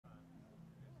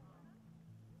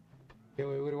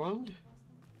Hello everyone,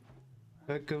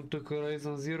 welcome to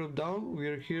Horizon Zero Dawn. We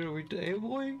are here with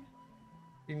Avoy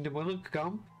in the Monarch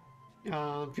camp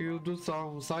and we will do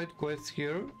some side quests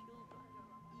here.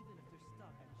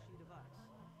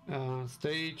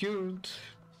 Stay tuned.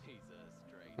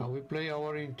 Now we play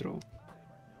our intro.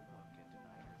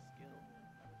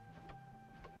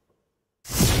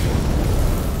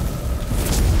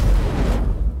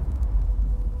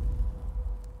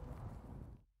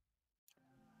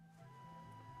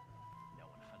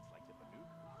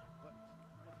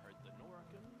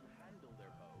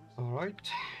 Alright,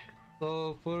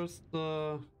 so first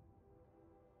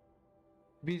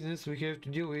business we have to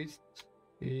deal with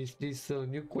is this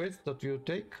new quest that we'll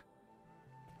take.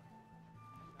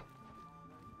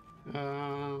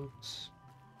 And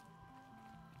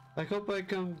I hope I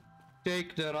can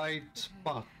take the right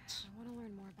path. I want to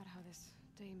learn more about how this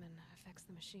daemon affects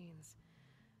the machines.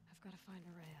 I've got to find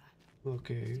Araya.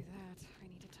 Okay. To do that, I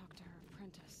need to talk to her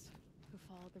apprentice, who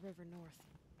followed the river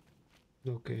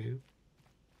north. Okay.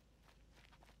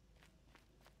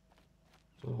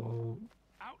 So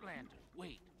Outlander,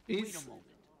 wait a moment.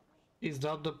 Is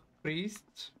that the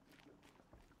priest?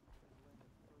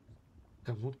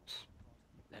 Kamut.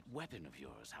 That weapon of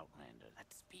yours, Outlander,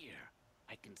 that spear.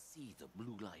 I can see the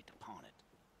blue light upon it.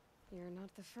 You're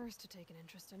not the first to take an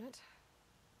interest in it.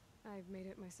 I've made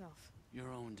it myself.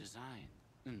 Your own design.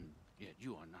 Yet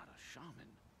you are not a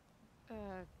shaman.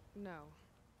 No.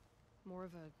 More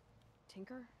of a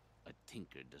tinker? A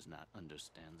tinker does not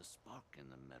understand the spark in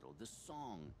the metal, the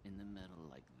song in the metal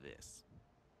like this.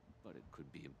 But it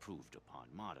could be improved upon,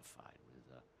 modified with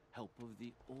the help of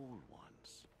the old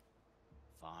ones.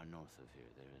 Far north of here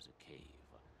there is a cave,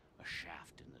 a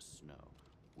shaft in the snow.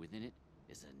 Within it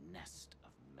is a nest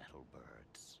of metal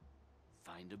birds.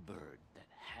 Find a bird that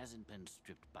hasn't been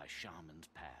stripped by shamans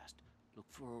past. Look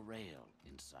for a rail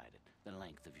inside it, the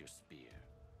length of your spear.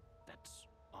 That's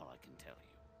all I can tell you.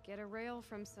 Get a rail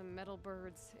from some metal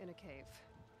birds in a cave.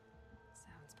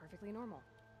 Sounds perfectly normal.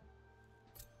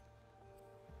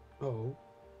 Oh.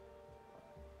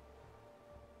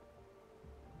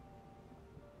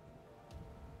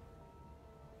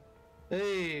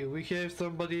 Hey, we have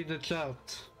somebody in the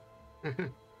chat.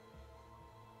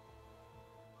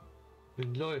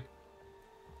 Enjoy.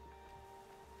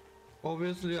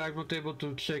 Obviously, I'm not able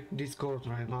to check Discord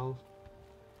right now.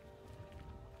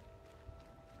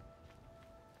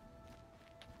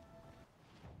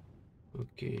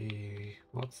 Okay,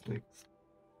 what's next?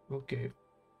 Okay,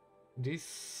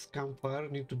 this campfire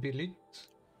need to be lit.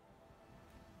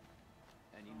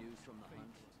 Any news from the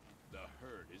hunt? The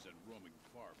herd isn't roaming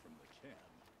far from the camp.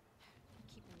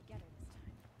 Keep them together this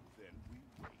time. Then we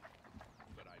wait.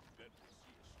 But I bet we'll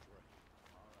see a stray.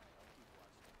 All right, I'll keep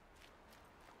watching.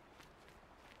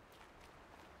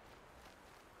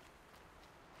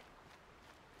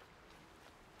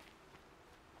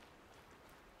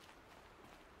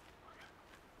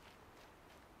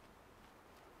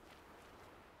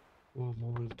 One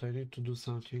moment, I need to do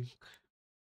something.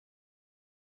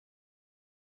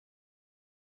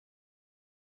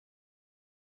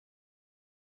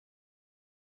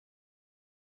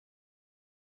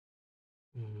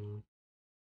 Mm.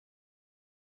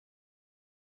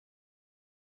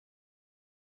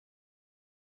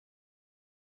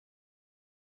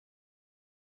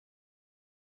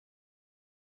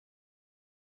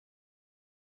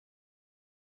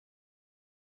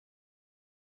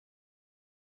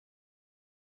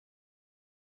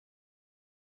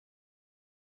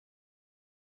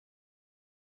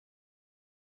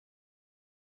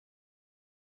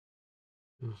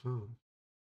 Uh-huh.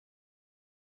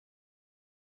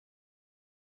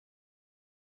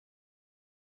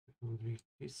 Only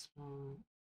this one.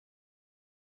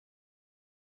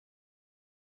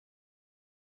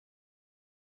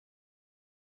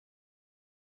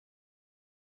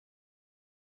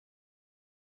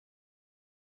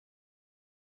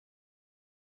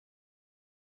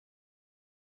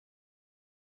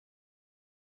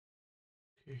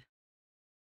 Okay.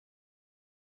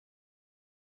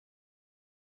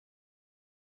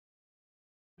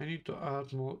 I need to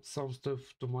add some stuff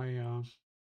to my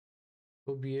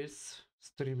OBS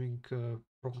streaming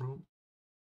program.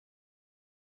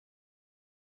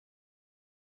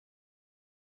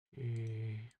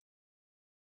 Okay.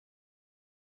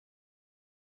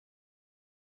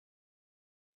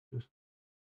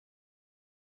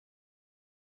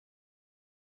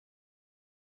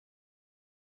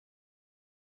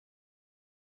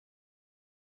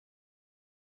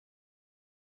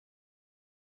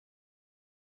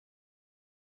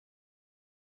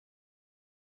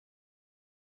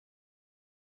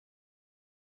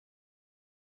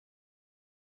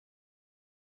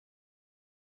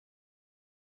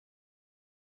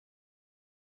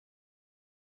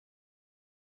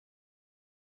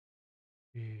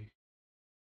 Okay.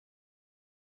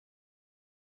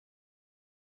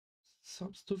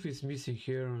 Some stuff is missing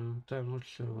here and I'm not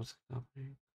sure what's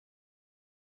happening.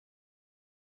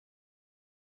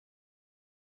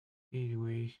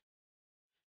 Anyway,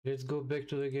 let's go back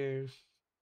to the game.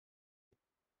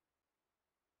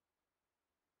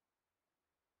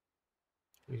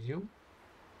 Resume.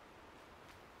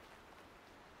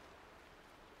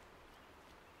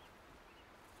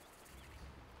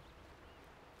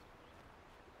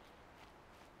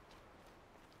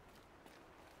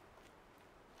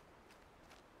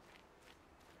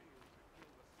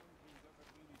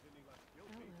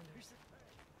 Outlanders.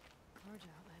 Large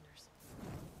outlanders.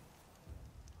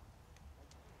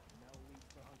 Now leads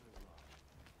to Hunter's Lodge.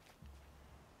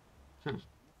 Huh.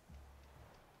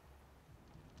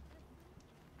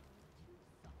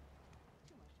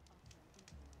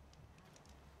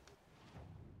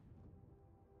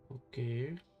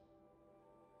 Okay.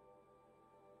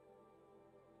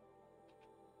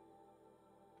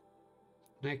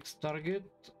 Next target.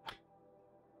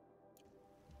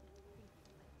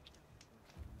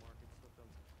 Market slipped on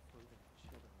some fruit and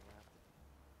children laughed at it.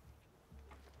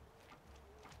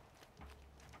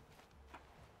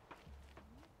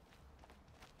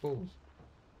 Oh.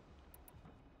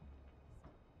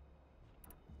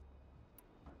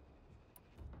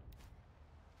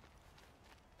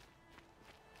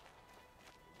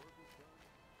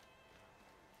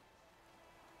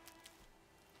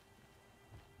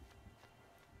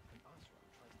 An ashram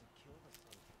tries to kill the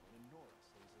Sun King and Nora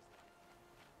saves his life.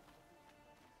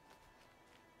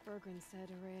 Bergren said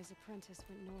Araya's apprentice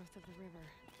went north of the river.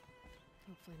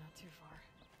 Hopefully not too far.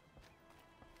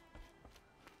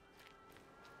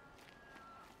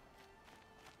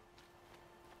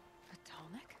 A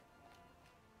Tallneck?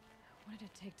 What did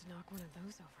it take to knock one of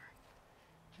those over?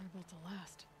 They're built to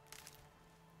last.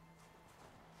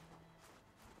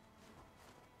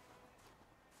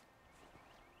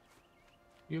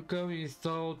 You can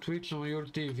install Twitch on your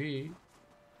TV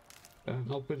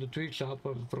and open the Twitch app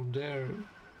and from there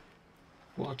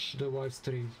watch the live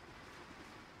stream.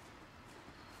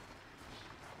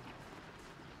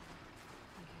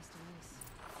 In case to miss.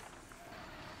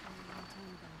 A long time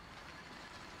ago.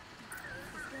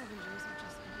 The scavengers are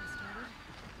just getting started.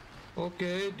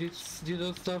 Okay, this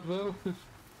didn't start well.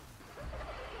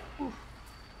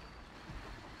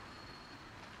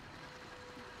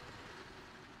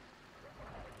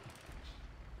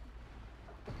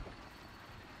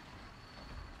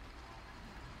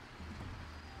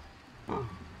 Ah.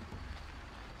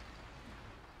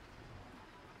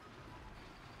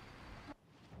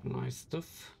 Nice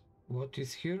stuff. What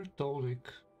is here? Tallneck.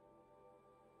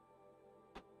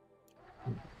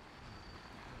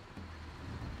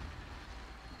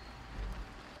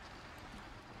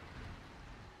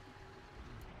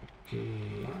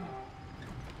 Okay.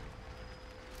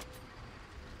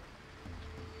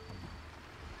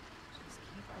 Just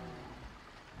keep going.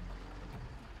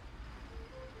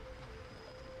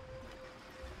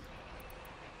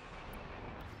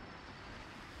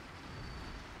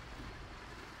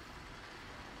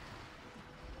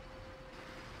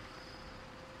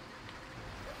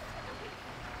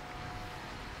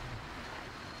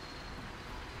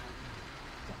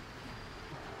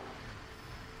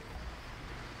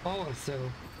 Power cell.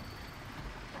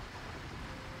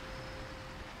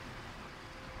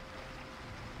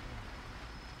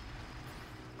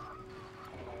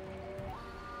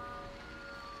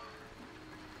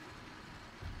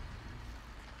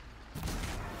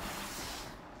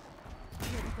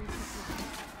 Here, come quickly.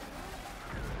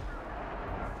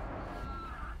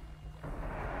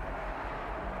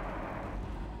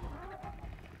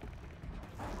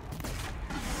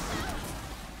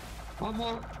 One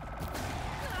more.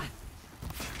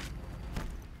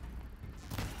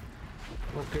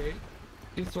 Okay.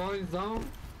 This one is down.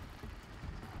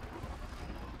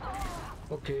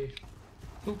 Okay.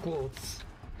 Two quotes.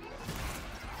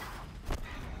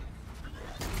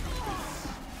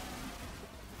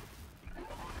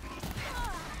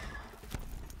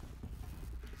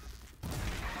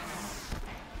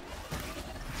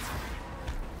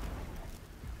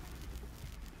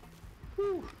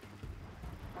 Whew.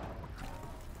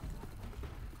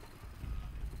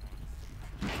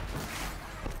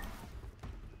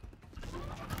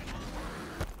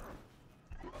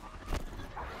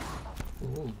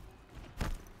 Ooh.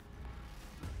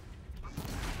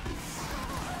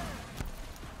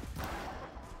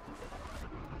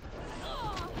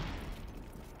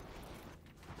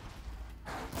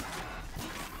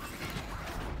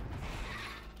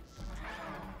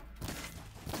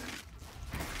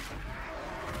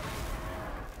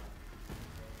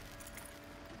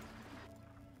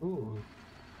 Ooh.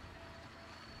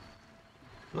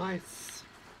 Nice.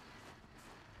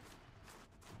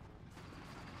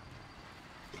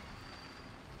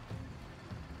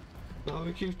 Now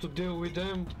we have to deal with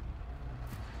them.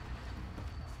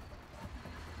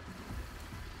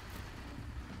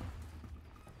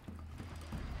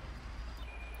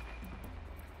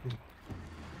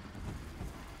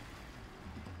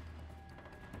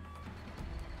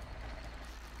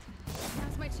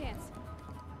 Now's my chance.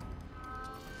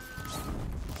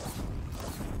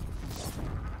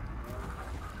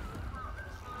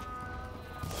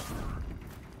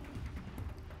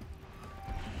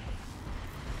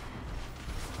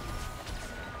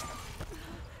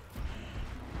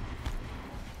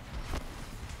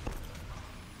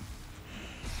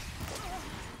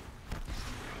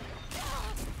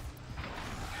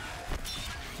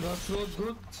 That's not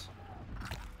good.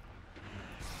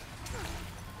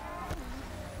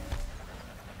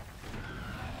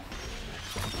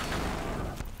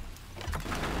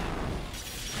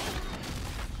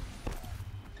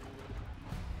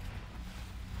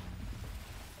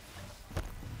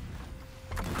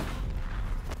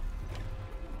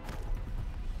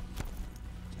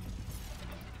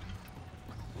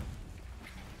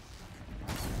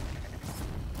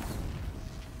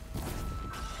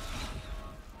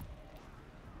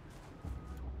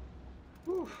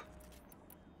 Whew.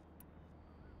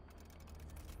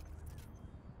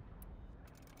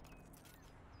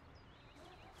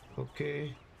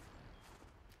 Okay.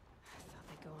 Thought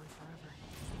they'd go on forever.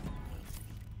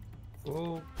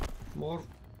 Oh, more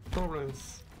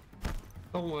problems.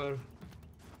 Somewhere.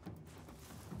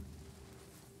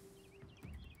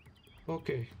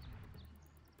 Okay.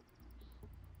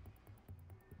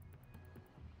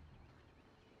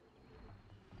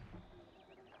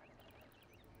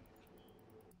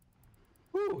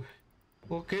 Whew.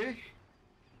 Okay.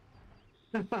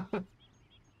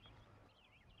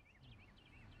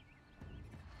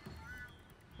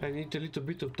 I need a little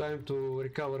bit of time to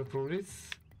recover from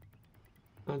this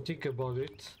and think about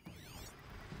it.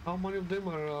 How many of them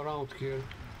are around here?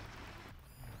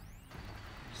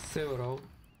 Several.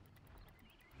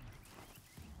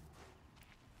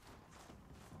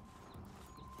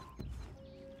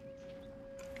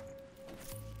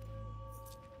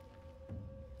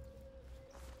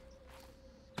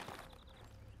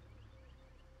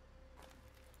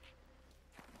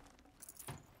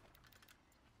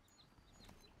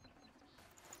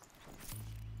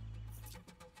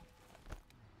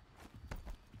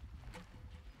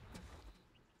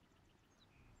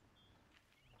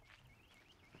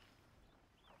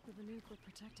 The Vanook were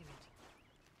protecting it.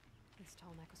 This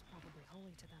Tallneck was probably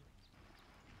holy to them.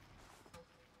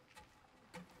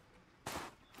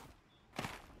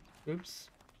 Oops.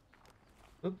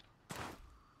 Oop.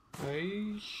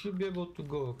 I should be able to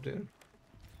go up there.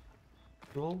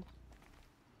 No?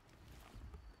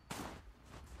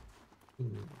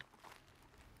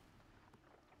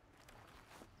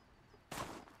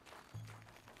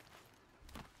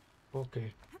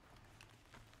 Okay.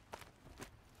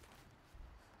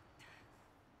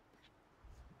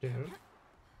 There.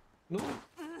 No.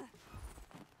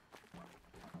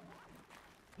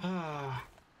 Ah.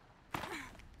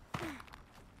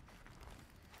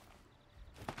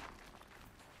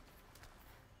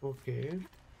 Okay.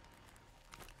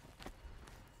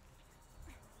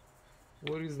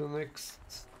 Where is the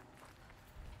next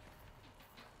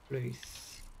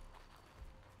place?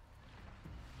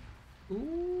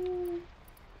 Ooh.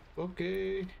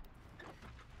 Okay.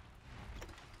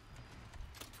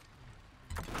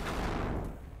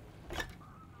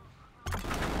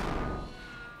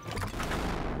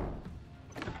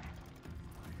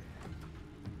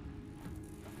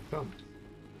 Come.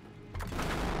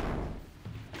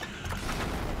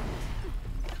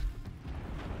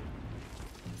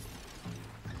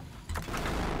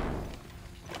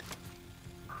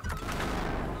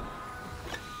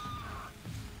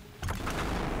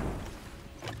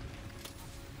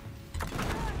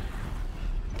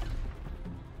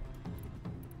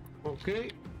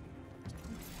 Okay.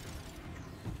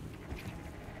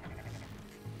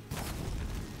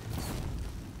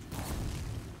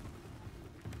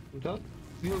 That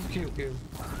will kill him.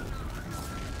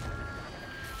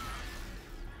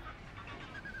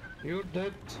 You're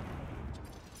dead.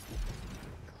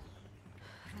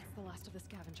 That's the last of the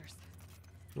scavengers.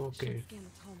 Okay. Should scan the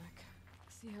Tallneck.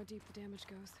 See how deep the damage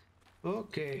goes.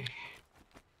 Okay.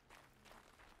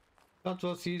 That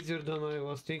was easier than I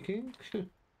was thinking.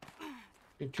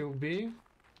 It will be.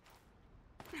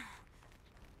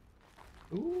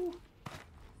 Ooh.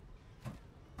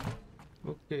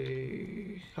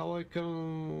 Okay. How I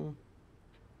can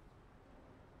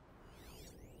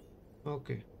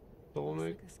Okay. Looks Tallneck.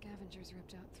 like the scavengers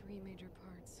ripped out 3 major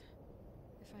parts.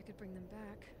 If I could bring them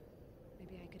back,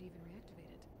 maybe I could even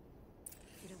reactivate it.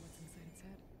 Get at what's inside its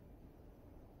head.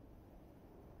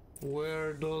 Where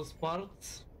are those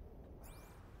parts?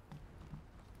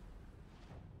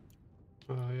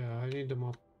 Yeah, I need the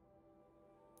map.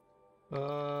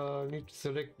 I need to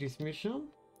select this mission.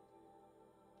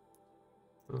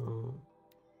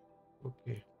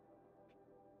 Okay.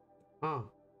 Ah.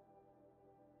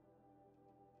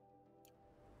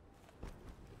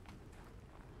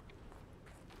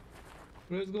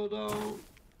 Let's go down.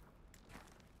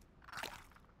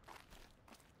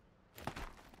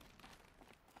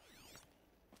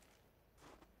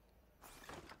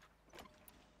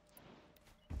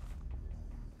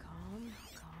 Calm,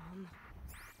 calm.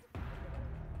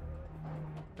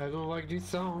 I don't like this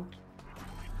sound.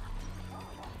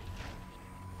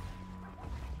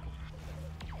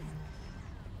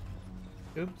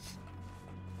 Oops.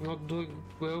 Not doing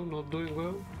well, not doing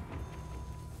well.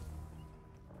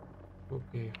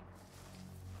 Okay.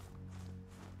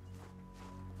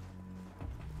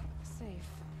 Safe.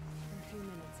 For a few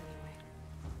minutes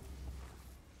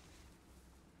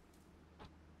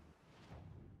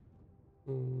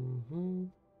anyway. Mm-hmm.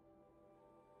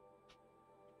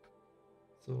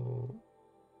 So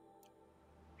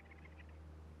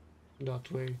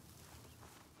that way.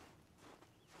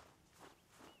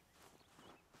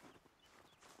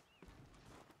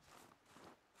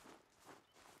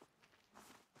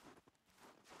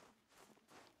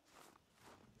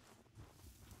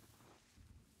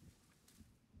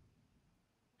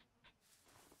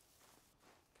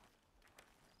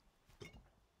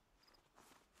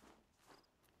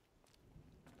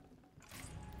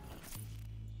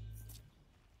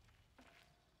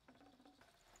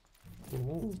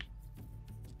 Oh.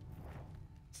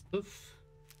 Stuff.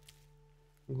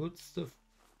 Good stuff.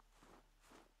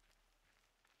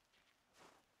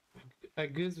 I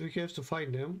guess we have to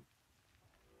find them.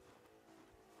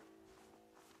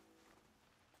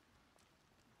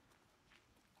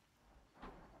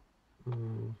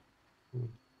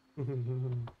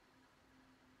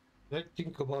 Let's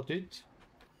think about it.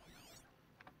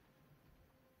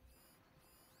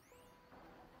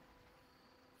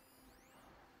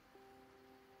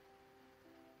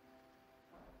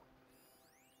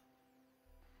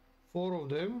 Four of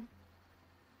them.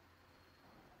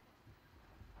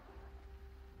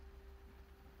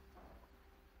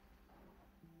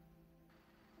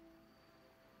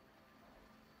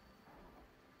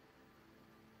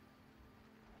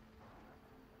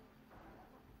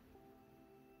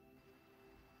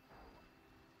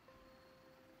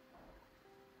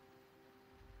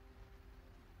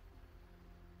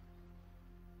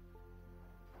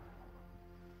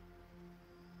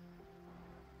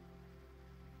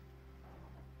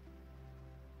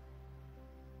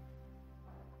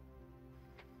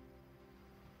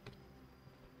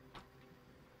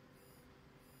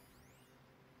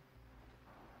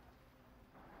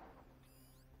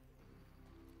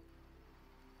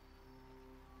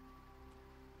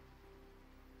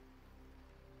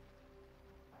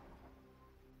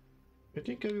 I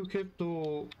think I will have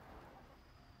to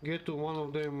get to one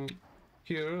of them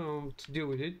here and deal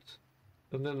with it.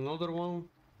 And then another one.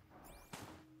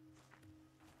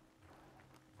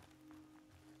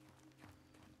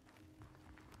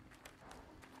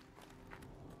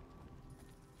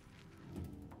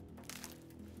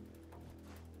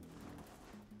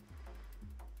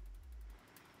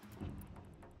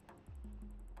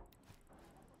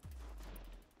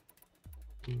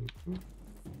 Mhm.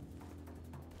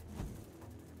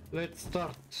 Let's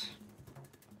start.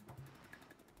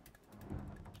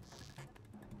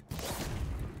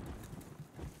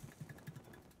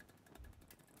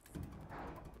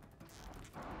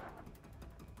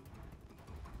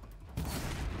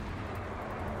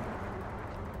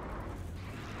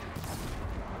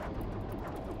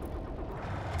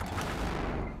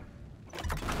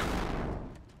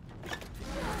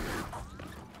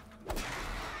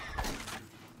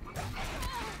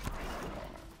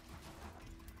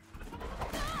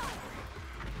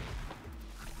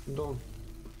 Done.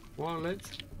 One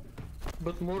less,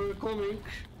 but more are coming.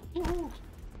 Woohoo!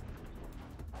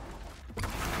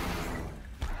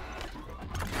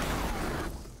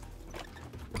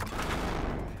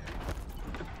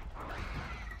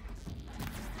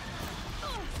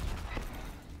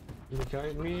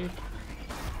 Behind me.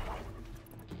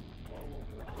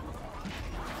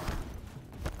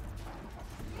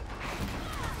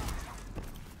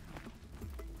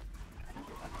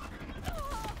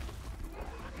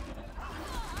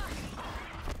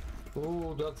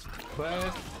 Oh, that's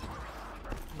bad.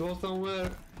 Go somewhere.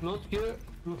 Not here.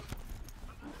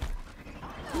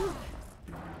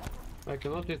 I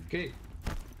cannot escape.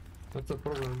 That's a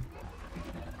problem.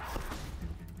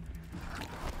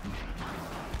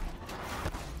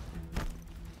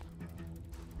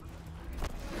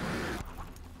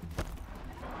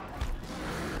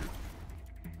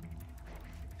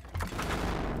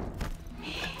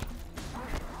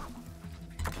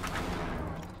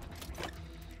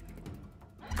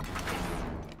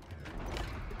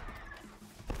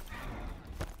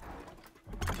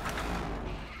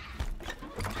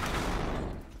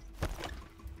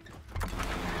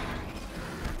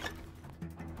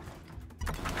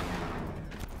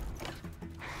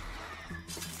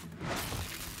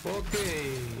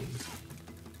 Okay.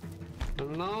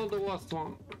 And now the last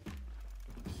one.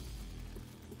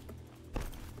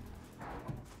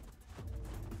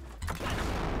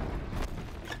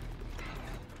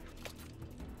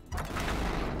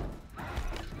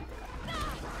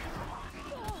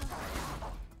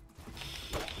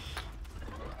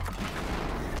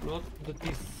 Not the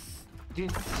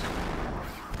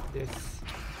this.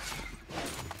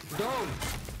 Down!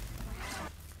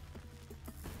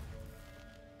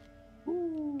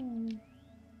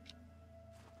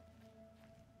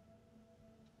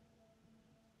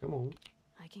 Come on.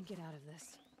 I can get out of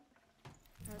this.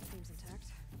 Earth seems intact.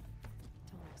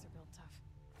 Tallnecks are built tough.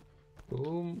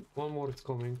 Boom. One more is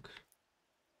coming.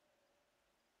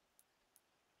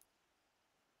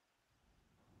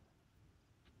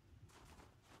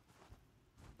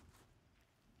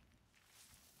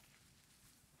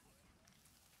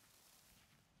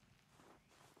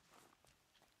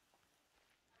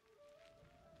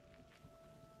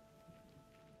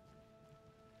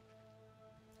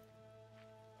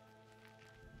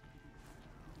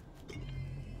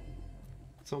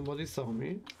 Somebody saw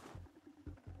me.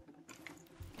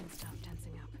 Can stop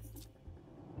tensing up.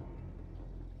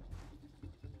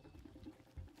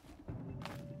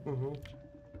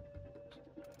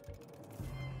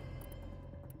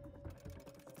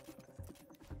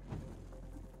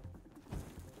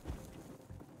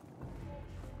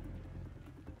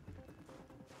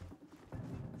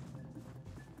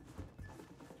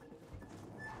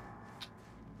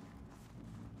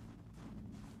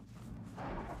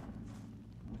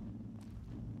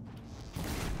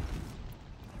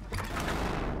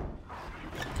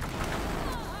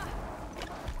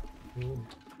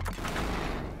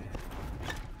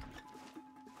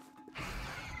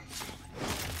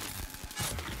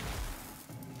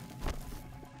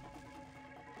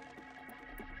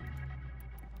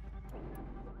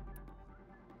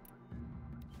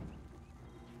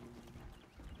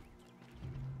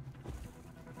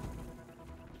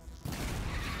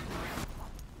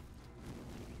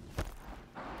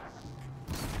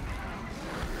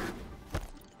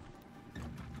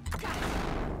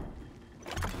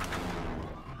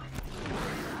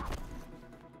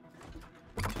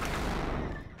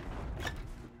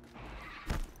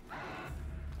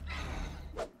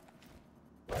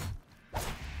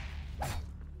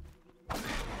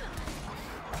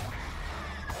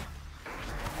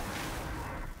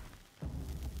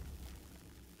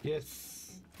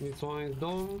 Yes, this one is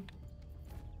done.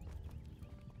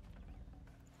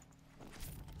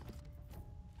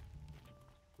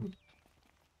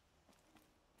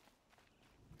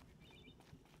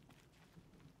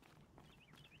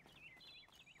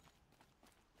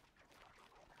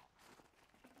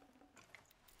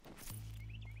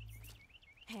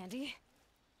 Handy.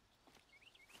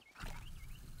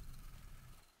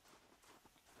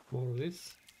 More of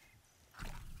this.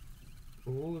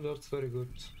 Oh, that's very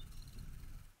good.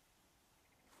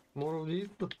 More of these.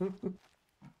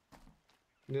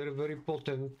 They're very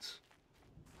potent.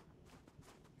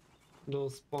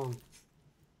 Those punks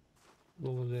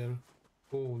over there.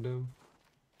 Oh, them.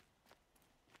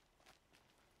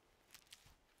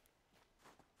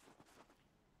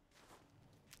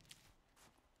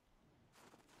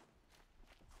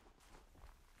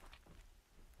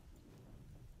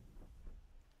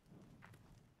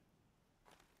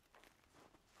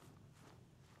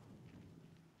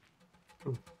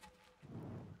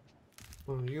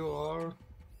 You are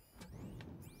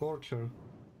torture.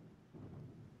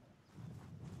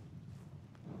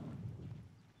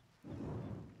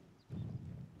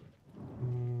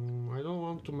 I don't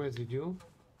want to mess with you,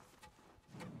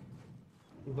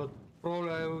 but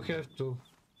probably I will have to.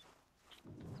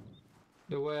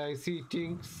 The way I see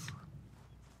things.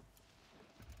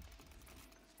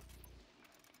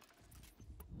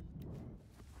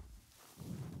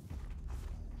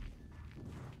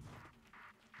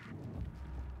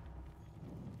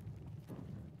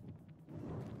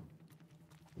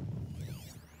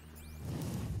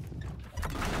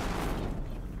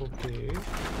 Okay.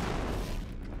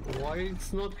 Why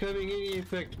it's not having any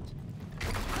effect?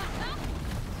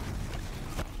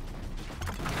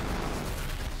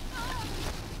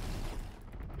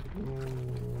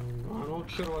 I'm not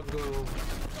sure what's going on.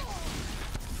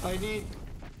 I need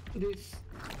this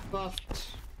fast.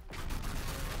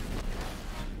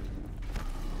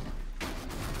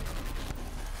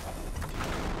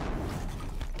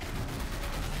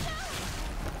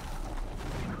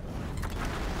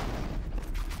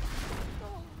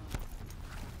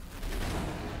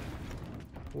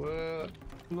 Where?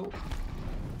 No.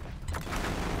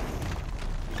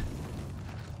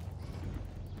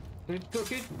 It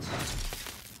took it.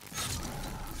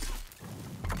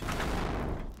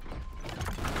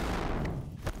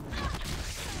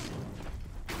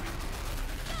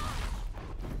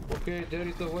 Okay, there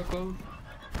is a weapon.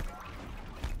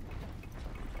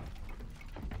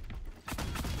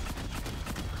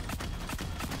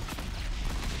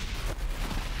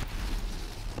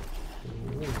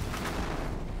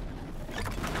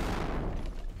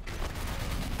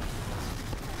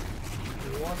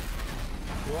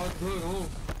 What's going on?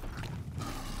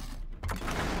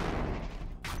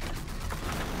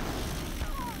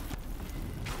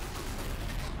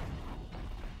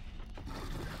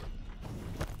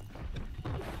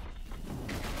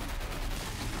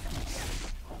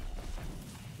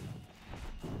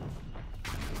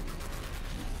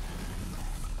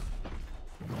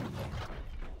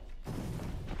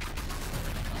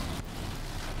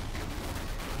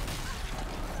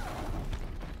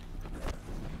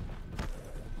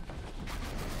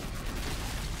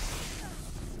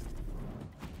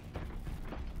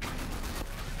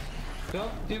 That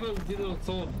even didn't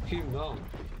throw him down.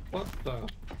 What the?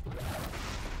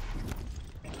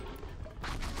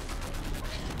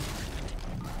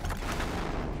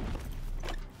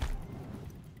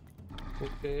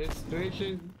 Okay,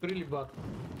 situation is really bad.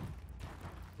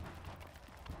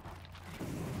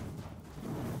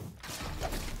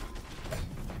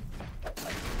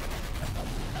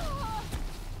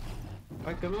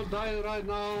 I cannot die right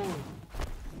now.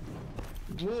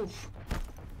 Move.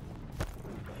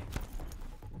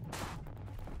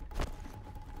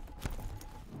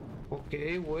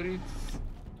 Okay, where is...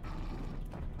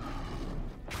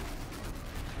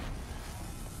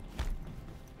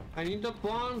 I need a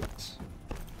plant!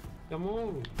 Come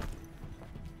on!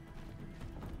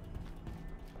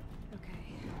 Okay,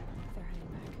 they're heading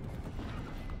back.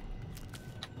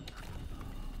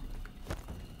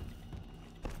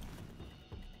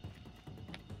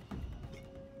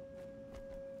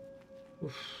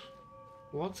 Oof.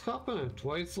 What's happened?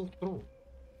 Why is it so strong?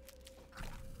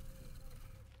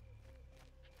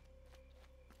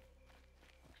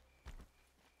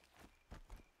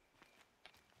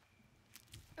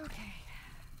 Okay,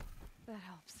 that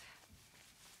helps.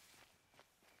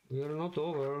 We're not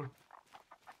over.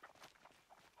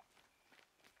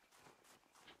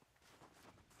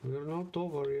 We're not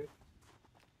over yet.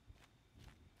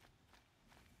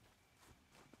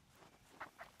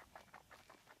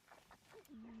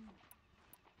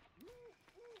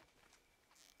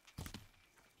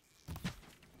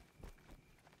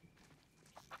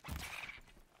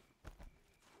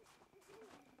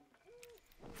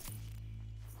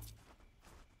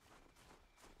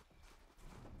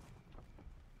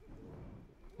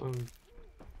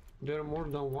 There are more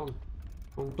than one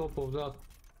on top of that.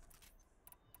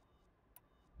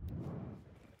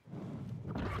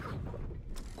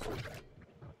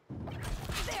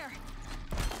 There!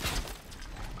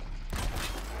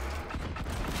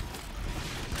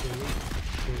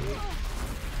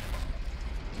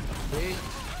 Hey,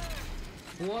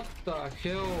 what the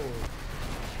hell?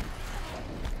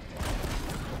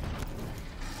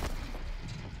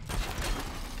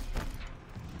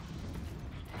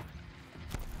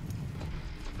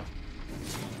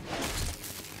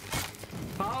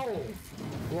 How?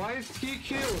 Why is he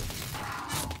killed?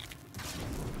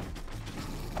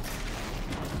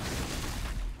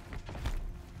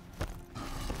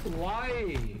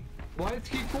 Why? Why is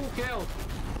he full health?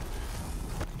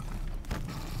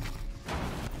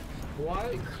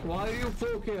 Why are you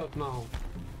full health now?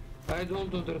 I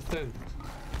don't understand.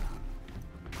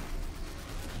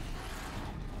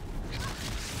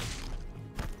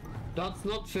 That's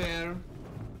not fair.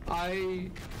 I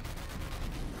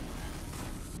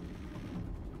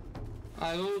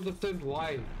don't understand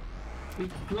why.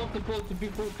 It's not supposed to be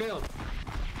full health.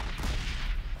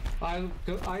 I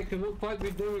cannot fight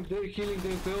with them if they're healing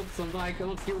themselves and I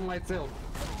cannot heal myself.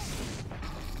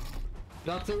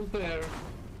 That's unfair.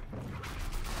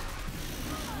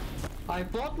 I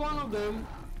fought one of them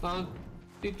and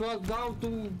it was down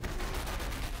to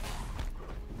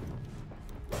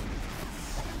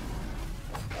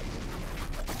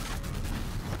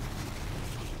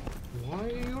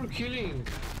healing.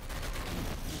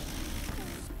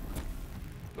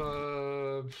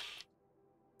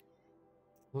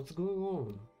 What's going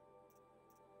on?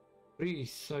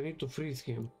 Freeze. I need to freeze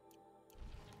him.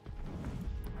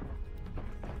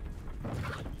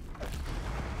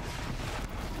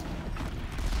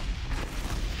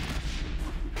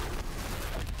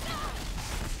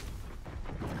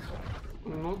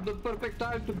 Not the perfect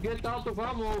time to get out of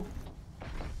ammo.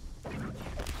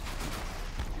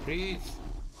 Freeze.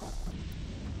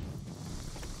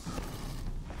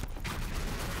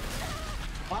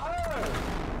 Fire!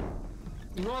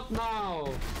 Not now.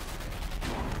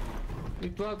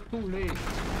 It was too late.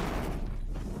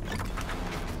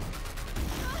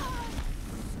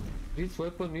 This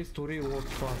weapon needs to reload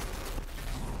fast.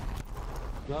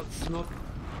 That's not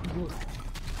good.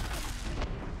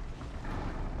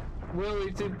 Well,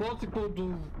 it's impossible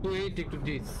to do anything to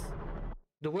this.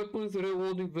 The weapon is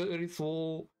reloading very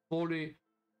slowly.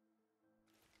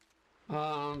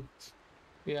 And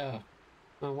yeah.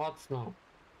 And what's now?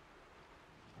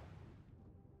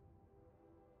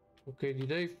 Okay,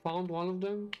 did I found one of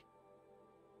them?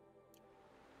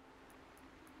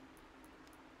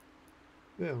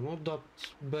 Yeah, not that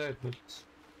bad, but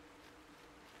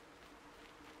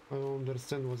I don't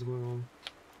understand what's going on.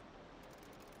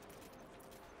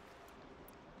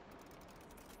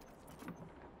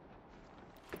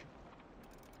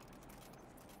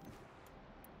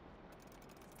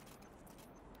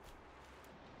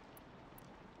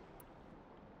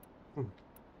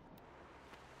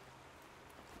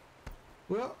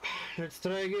 Well, let's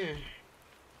try again.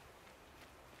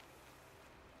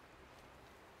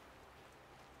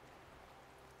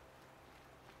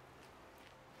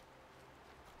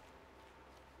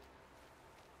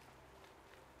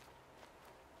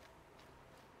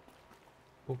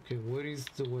 Okay, where is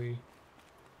the way?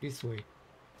 This way.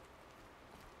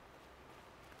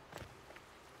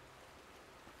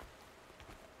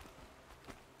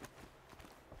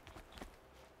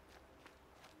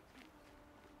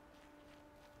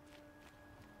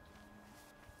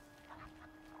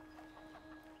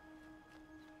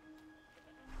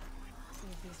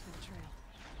 Save these for the trail.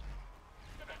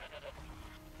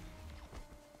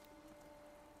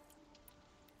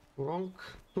 Wrong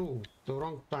tool, the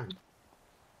wrong time.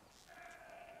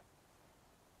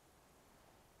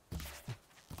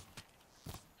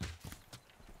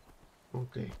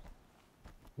 Okay,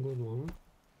 good one.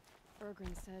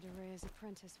 Bergren said Araya's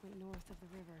apprentice went north of the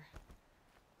river.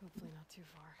 Hopefully not too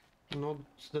far. Not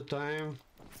the time.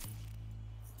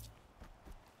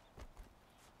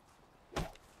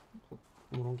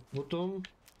 Wrong button.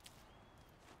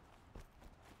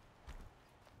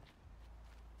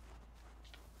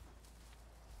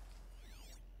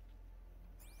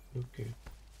 Okay.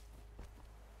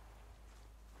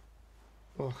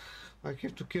 Oh, I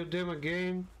have to kill them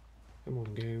again. Come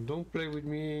on, game, don't play with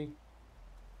me.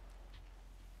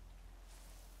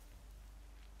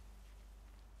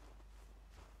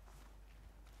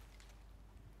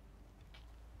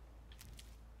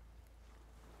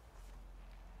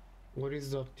 What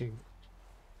is that thing?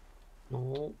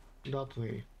 No, that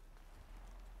way.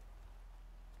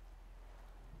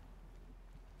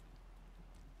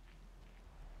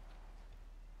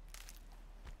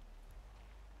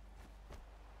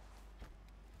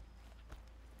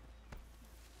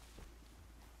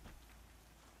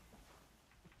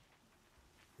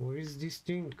 Where is this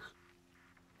thing?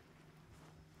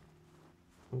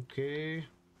 Okay.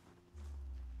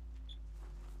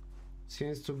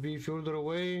 Seems to be further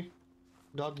away.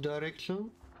 That direction.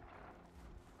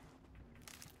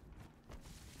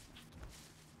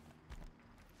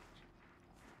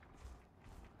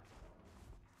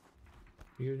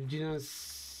 You didn't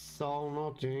saw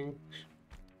nothing.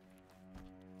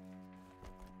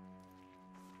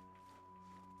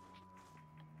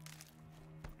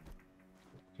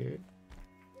 Okay.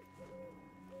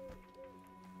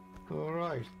 All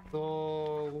right.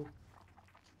 So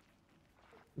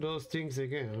those things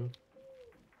again.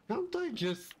 Can't I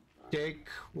just take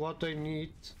what I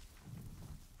need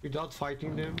without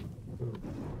fighting them? Oh.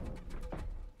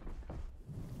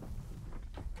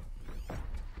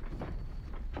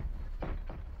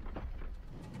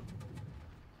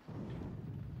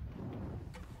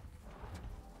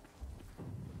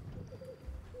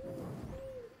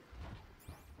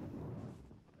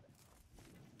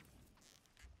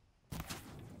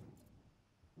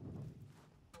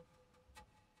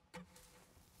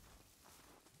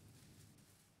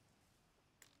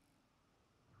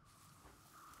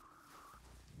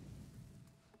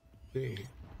 Okay.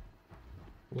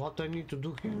 What I need to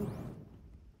do here?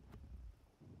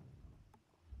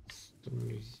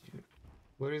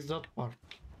 Where is that part?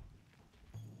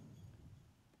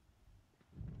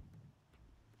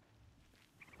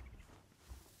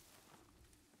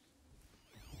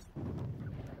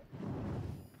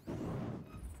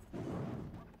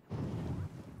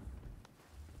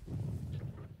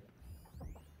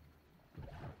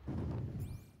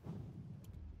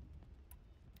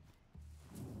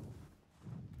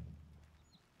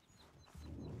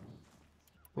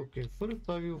 Okay, first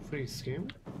I will freeze him.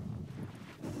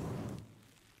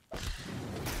 Got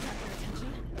your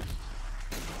attention?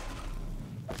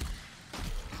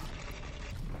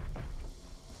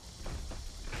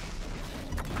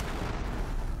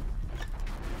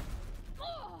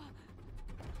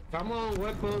 Come on,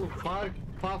 weapon, fire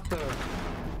faster.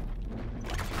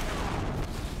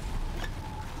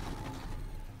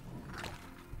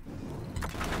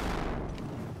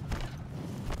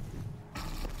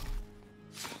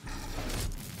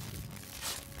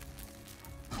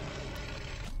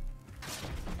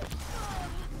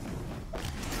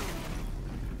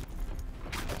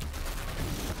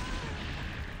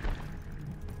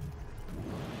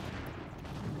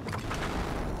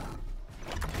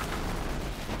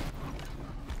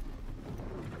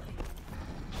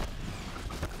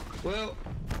 Well,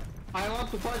 I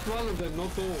want to fight one of them,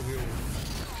 not all of you.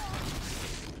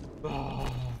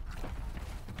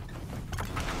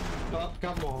 Oh,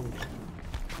 come on.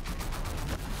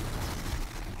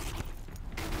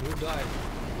 You died.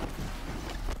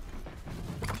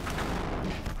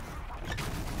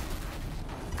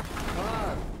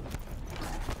 Ah!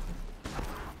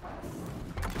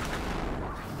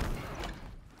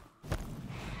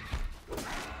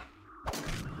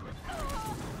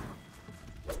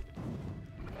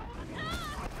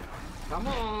 Come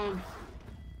on!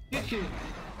 Kick it!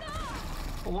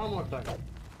 One more time.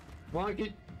 One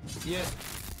kick. Yes.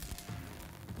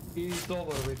 It's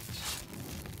over with.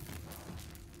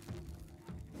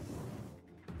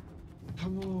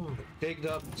 Come on, take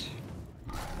that.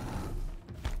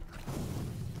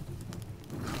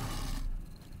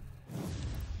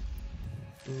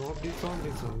 Not this one,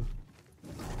 this one.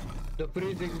 The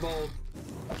freezing ball.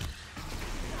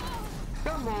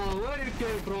 Come on, where you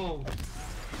came from?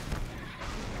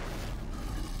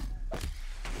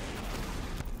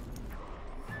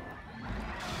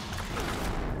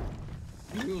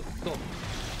 You stop.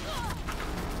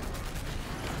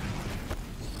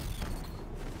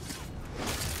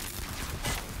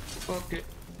 Okay.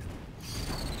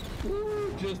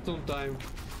 Ooh, just on time.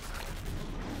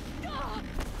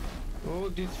 Oh,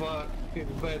 this far is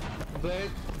bad, bad,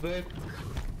 bad,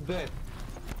 bad.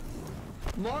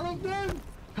 More of them?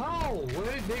 How?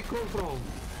 Where did they come from?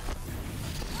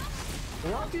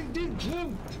 What is this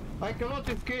jump? I cannot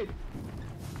escape.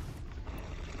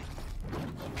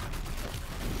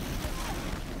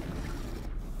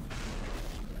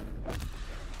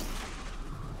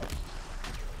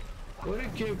 Where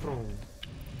it came from?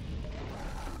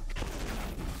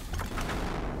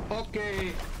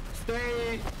 Okay,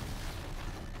 stay.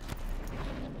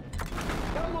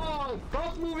 Come on,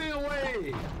 stop moving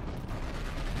away.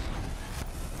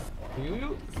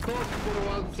 You stop for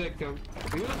 1 second.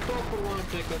 You stop for 1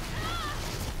 second.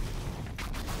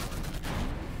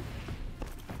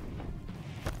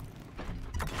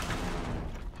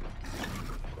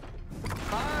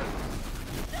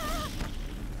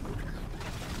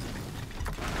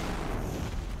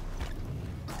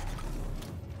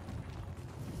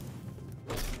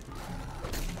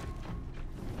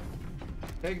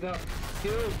 Take that.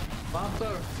 Kill.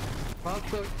 Faster.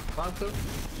 Faster. Faster.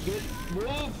 Get.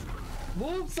 Move.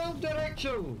 Move some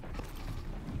direction.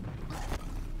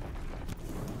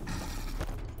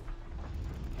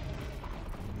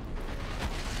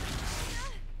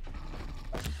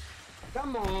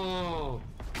 Come on.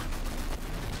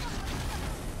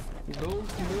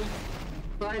 Don't move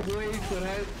sideways.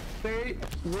 Stay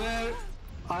where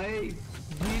I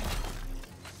did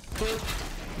put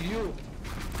you.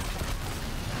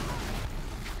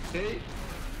 Okay.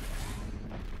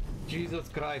 Jesus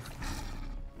Christ.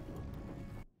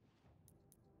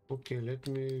 Okay, let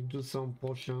me do some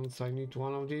potions. I need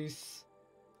one of these.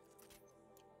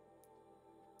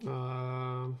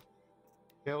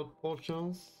 Health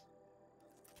potions.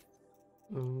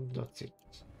 That's it.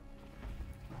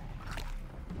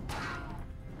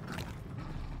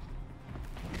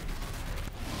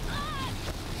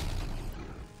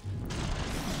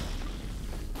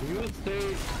 You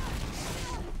stay.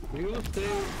 You stay.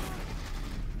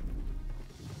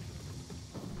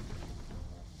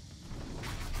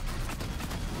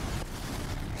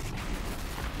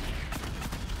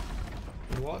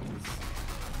 What?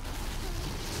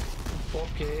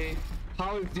 Okay.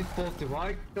 How is this possible?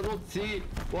 I cannot see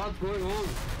what's going on.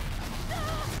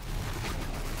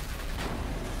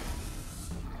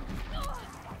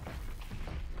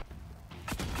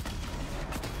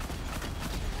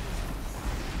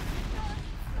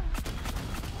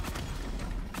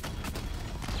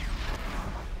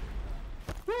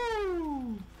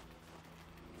 Woo!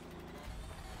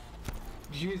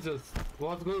 Jesus,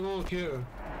 what's going on here?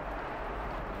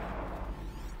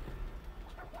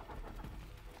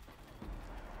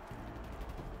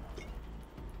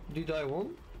 Did I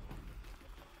won?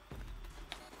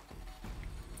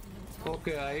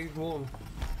 Okay, I won.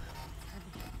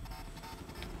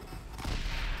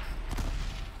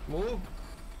 Move.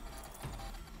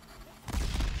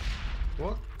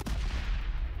 What?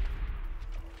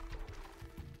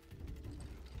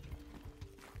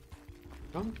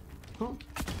 Come, come.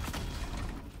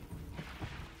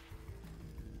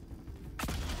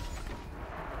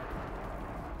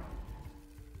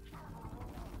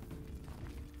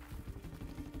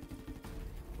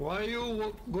 Why are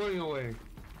you going away?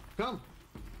 Come.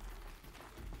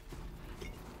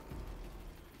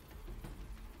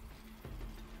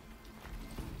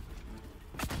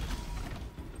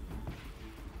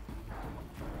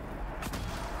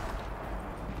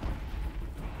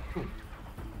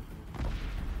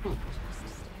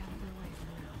 Just stay out of their way for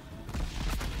now.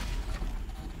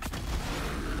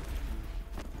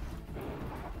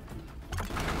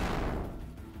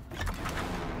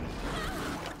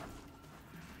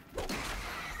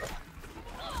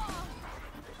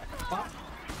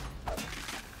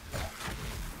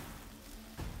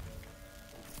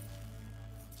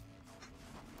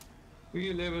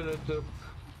 We level it up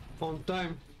on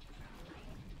time.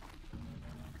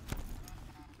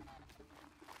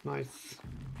 Nice.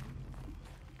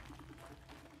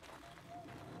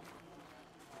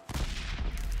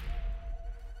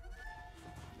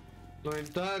 The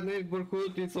entire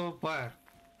neighborhood is on fire.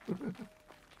 I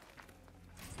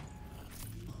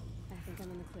think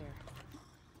I'm in the clear.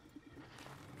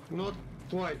 Not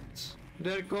quite.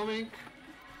 They're coming.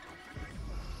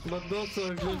 But those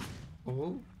are just...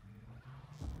 Oh.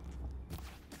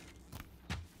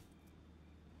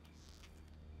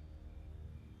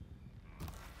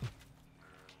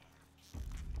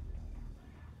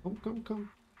 Come, come, come,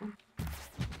 come.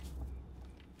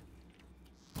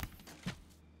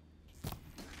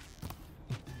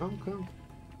 Come, come.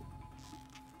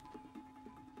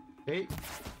 Hey.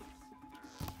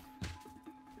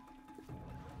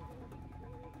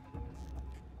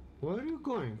 Where are you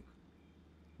going?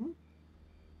 Hmm?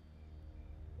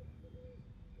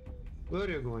 Where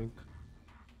are you going?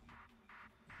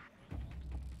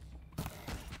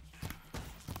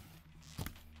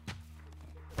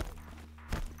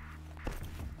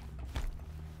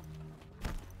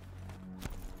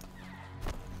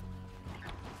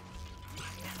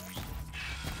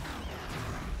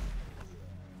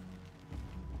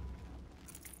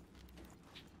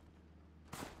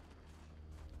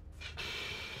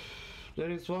 There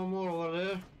is one more over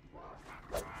there.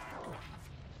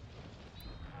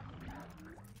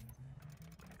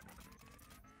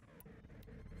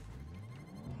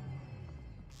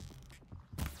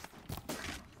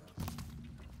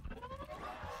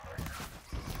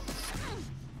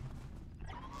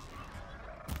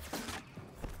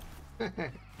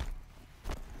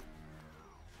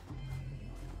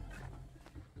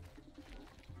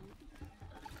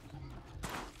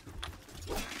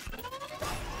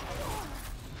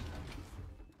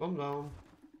 Calm down.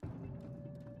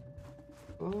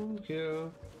 Come here.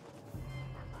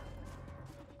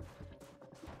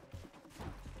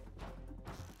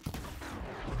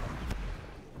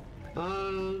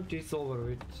 And it's over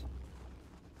with.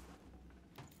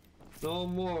 No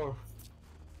more.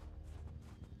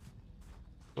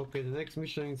 Okay, the next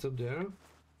mission is up there.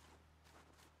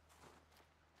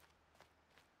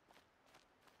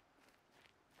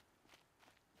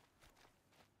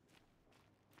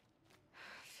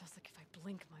 Feels like if I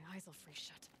blink, my eyes will freeze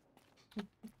shut.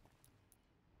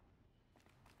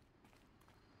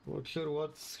 Not sure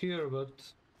what's here,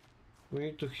 but we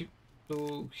need to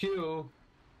heal.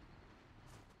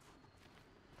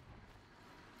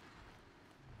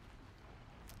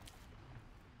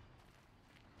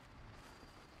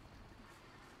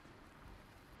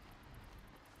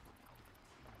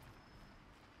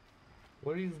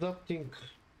 Where is that thing?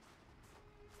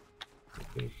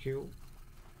 Okay, heal.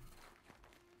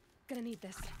 Gonna need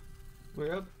this.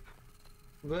 Yep,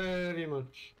 very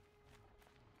much.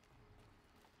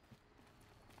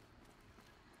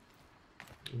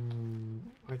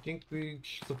 I think we're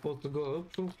supposed to go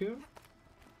up from here.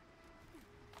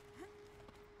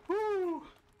 Woo!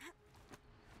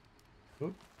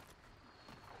 Oh.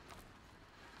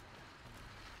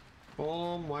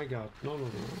 Oh my god, no, no,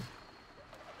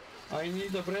 no. I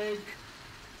need a break.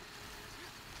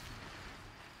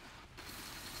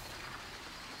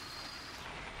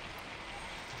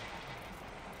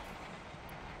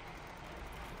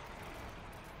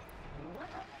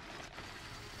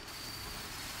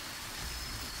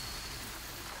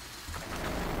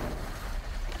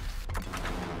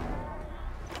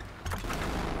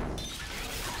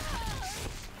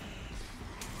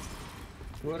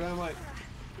 Where am I?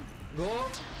 Go!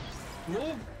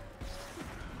 Move!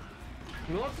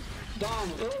 Not down!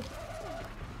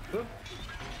 Up! Up!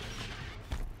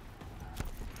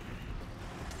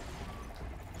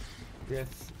 Yes.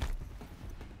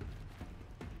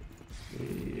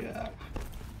 Yeah.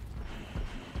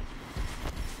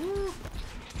 Woo.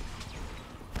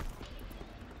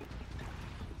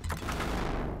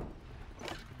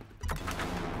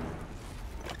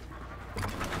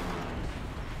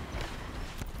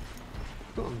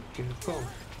 Come, kid, come.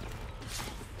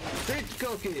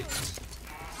 Critical kid.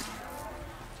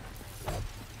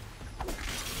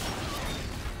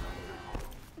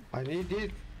 I need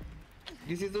it.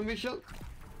 This is the mission.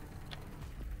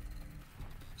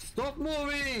 Stop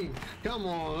moving! Come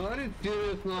on, are you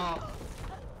serious now?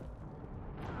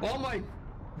 Oh my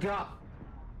god!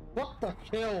 What the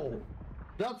hell?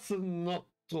 That's not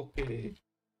okay.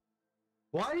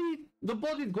 Why the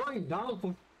body is going down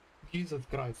for Jesus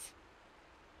Christ?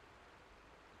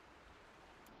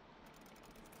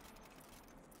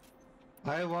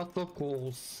 I was so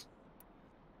close.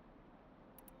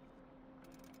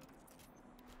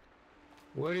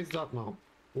 Where is that now?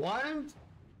 Why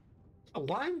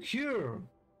I'm here?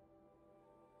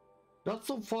 That's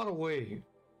so far away.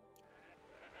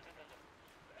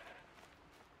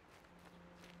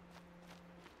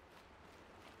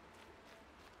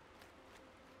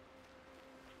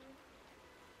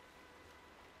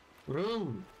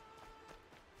 Room.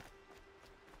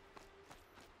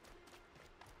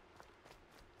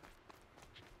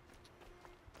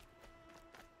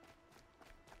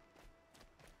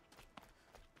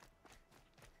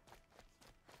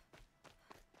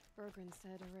 Bergren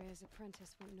said Araya's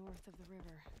apprentice went north of the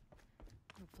river.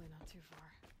 Hopefully not too far.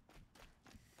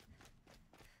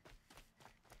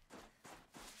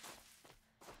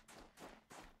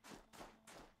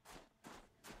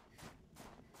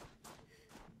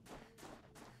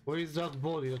 Where is that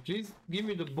body? At least give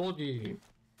me the body.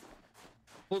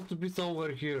 Supposed to be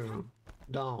somewhere here.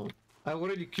 Down. I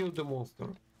already killed the monster.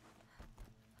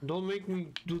 Don't make me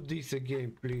do this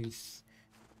again, please.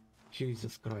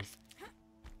 Jesus Christ.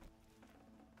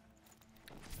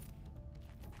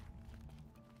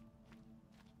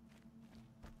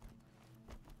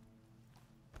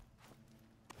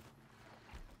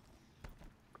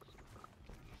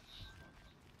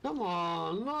 Come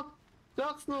on,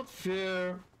 that's not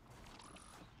fair.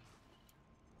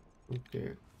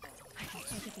 Okay. I can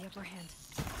still get the upper hand.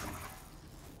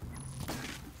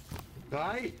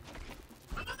 Guy?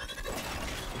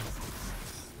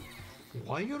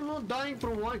 Why you're not dying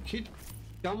from one hit?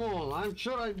 Come on, I'm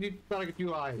sure I did target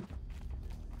your eye.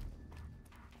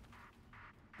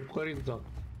 Where is that?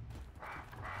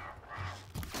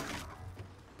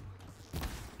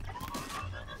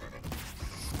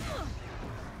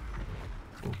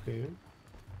 Okay.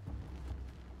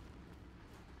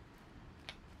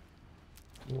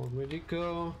 More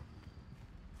medical.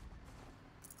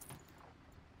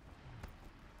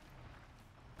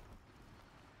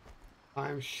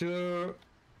 I'm sure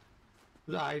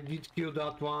I did kill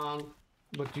that one,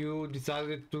 but you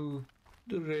decided to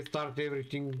restart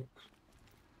everything.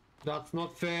 That's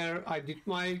not fair. I did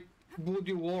my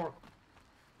body work.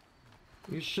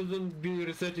 You shouldn't be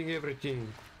resetting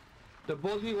everything. The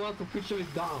body was officially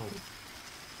down.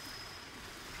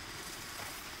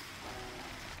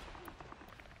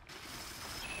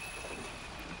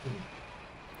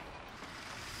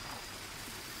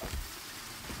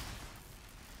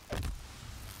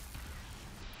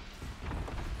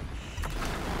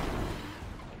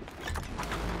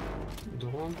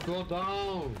 Don't go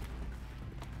down.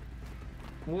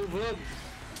 Move up.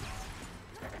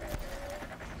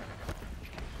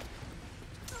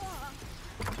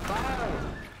 Fire.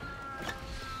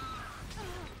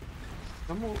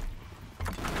 Come on.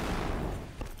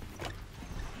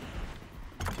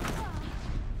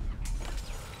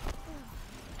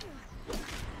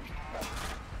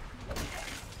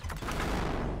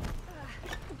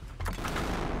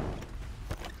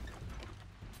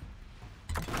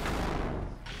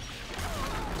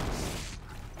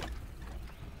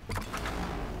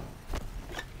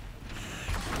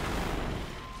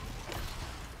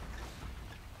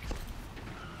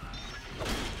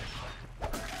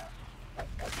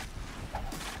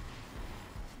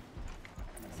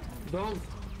 Don't.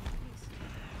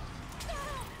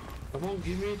 Come on,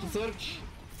 give me to search.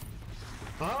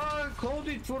 I hold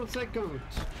it for a second.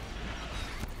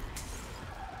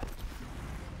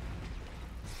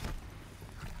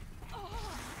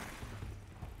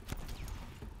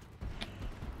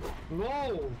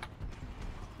 No.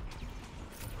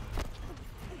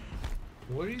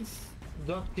 Where is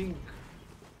that thing?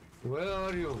 Where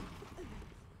are you?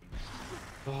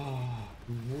 Oh,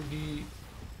 woody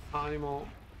animal.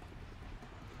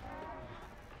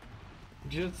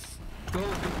 Just go.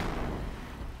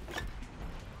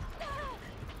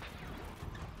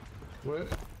 Where?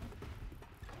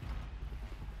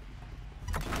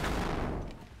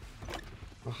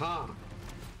 Aha.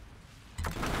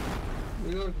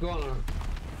 You're gonna.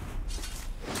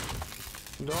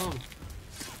 Done.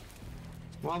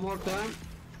 One more time.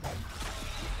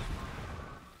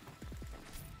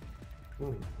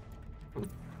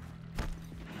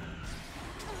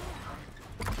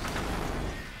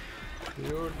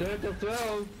 You're dead as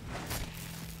well.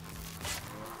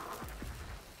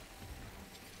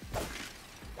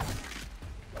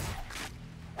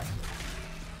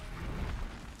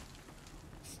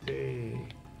 Stay.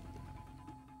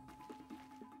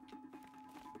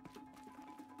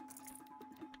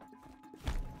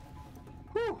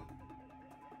 Whew.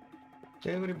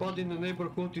 Everybody in the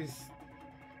neighborhood is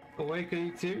awakening,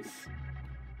 it seems.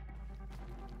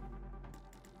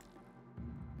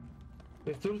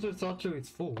 The resources satchel is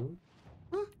full.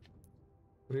 Huh?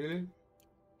 Really?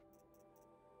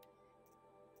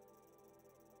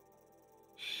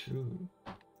 Sure.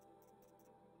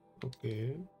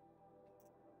 Okay.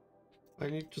 I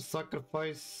need to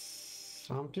sacrifice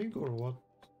something or what?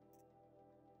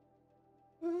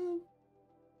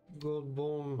 Gold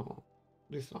bone, no.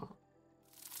 This one.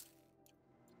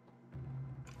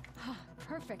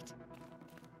 Perfect.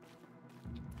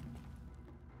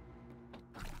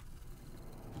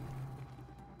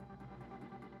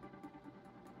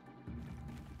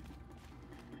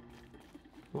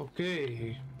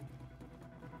 Okay.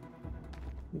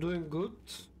 Doing good.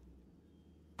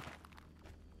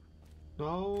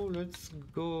 Now let's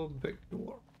go back to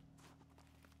work.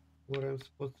 Where I'm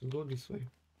supposed to go this way.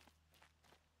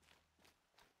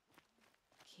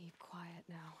 Keep quiet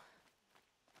now.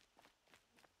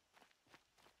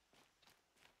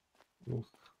 Ugh.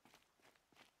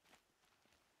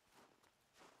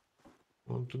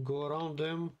 Want to go around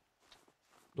them.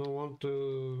 Don't want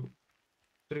to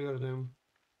trigger them.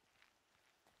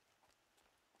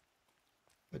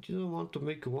 I didn't want to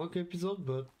make one episode,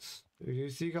 but you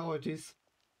see how it is.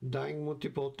 Dying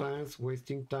multiple times,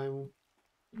 wasting time,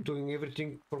 doing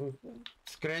everything from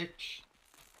scratch.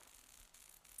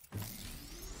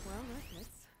 Well,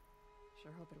 let's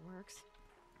sure hope it works.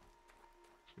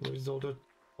 Where is the other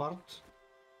part?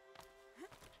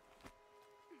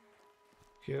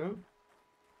 Here.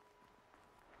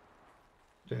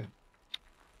 There.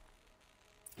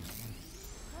 Well,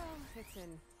 it's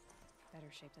in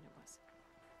better shape than it was.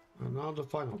 And now the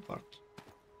final part.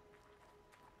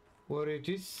 Where it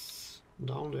is?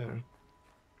 Down there.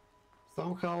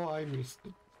 Somehow I missed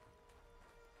it.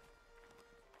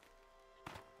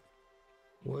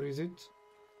 Where is it?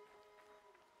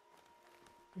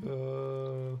 Huh.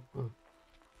 Okay,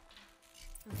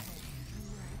 I'm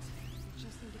right.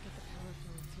 Just need to get the power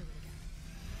flowing through it again.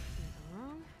 If I'm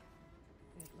wrong,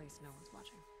 at least no one's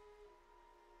watching.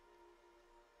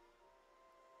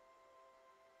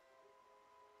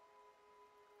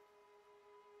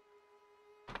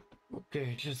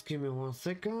 Okay, just give me 1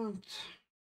 second.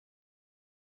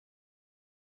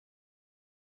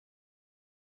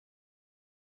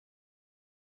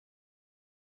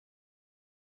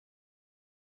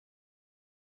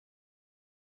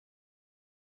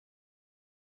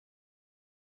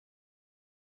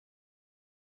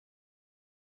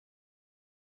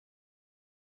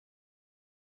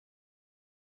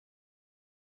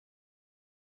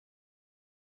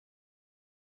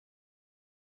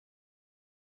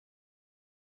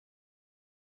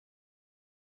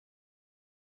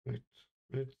 Right,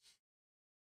 let's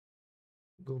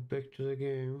go back to the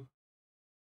game.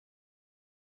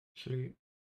 Actually,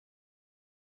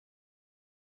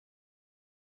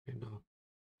 okay, now.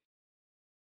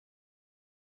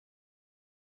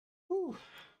 Whew.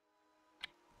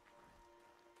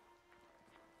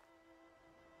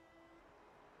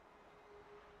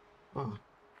 Ah.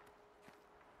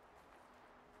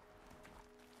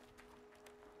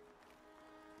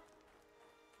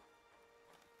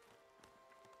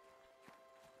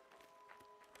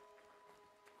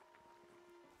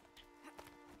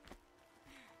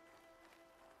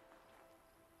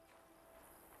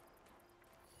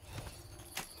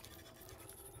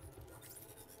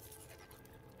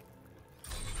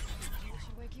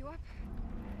 Should wake you up.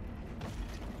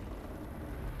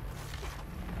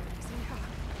 Easy now.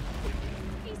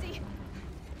 Easy.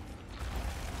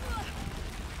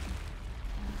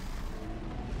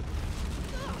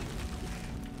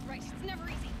 Right, it's never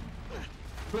easy.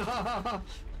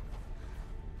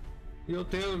 You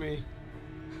tell me.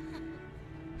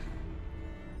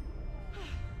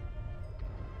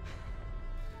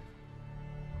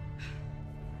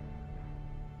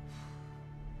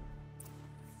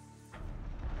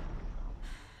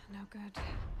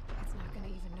 It's not gonna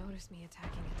even notice me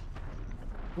attacking it.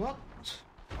 What?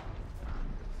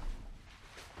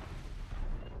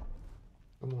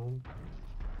 Come on.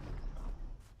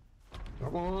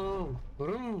 Come on.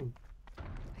 Vroom. I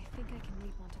think I can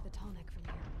leap onto the Tallneck from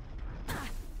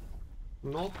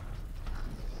here. Not.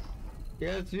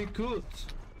 Yes, we could,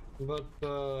 but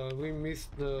we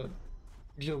missed the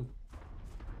jump.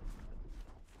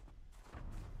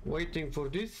 Waiting for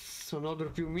this another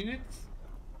few minutes.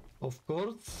 Of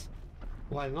course.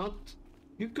 Why not?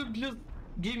 You could just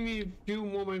give me a few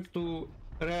moments to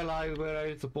realize where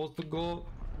I'm supposed to go,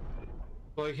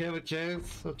 so I have a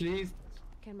chance at least.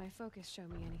 Can my focus show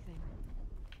me anything?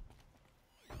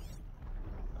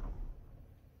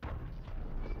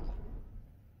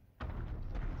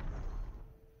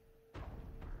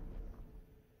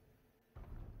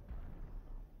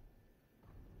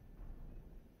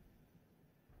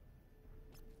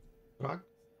 Truck?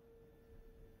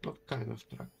 What kind of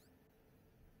truck?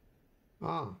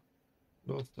 Ah,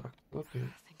 those trucks. Okay.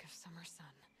 Think of summer sun.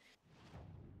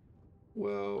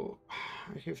 Well,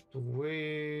 I have to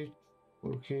wait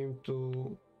for him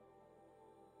to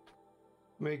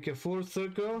make a full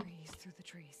circle. Breeze through the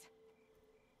trees.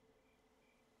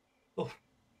 Oh,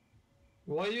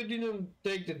 why you didn't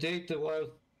take the data while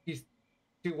he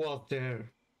was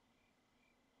there?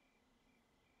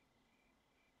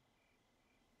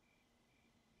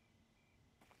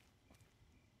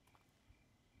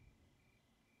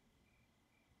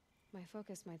 My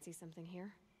focus might see something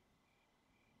here.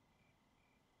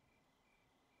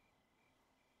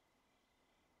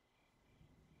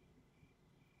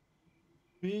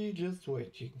 We just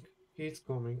waiting. He's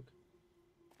coming.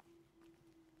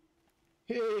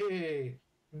 Hey,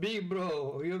 big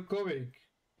bro, you're coming.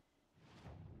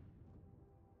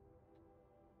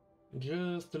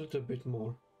 Just a little bit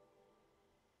more.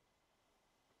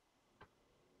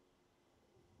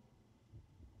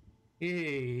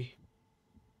 Hey.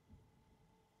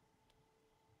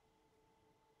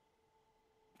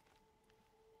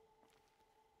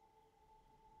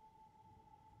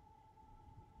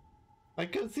 I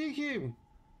can see him.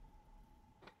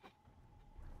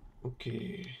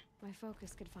 Okay. My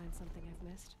focus could find something I've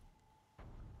missed.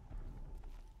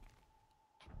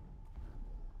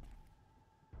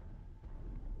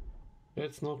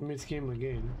 Let's not miss him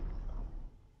again.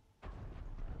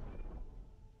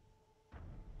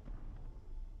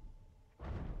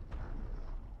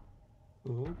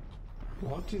 Oh,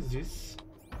 what is this?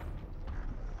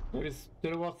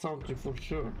 There was something for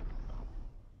sure.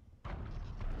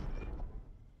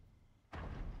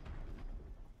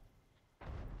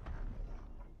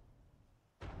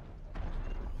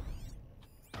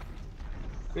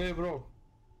 Hey, bro.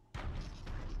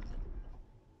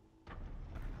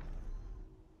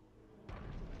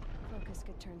 Focus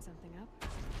could turn something up.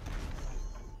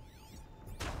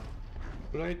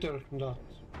 Later, that.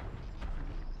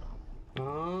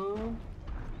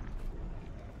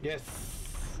 Yes.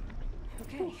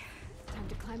 Okay, time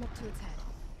to climb up to its head.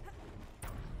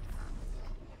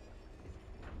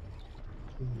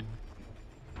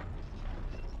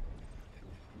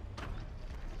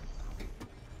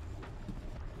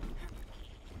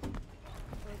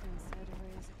 Logan said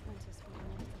Ray's apprentice would run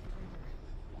into the river.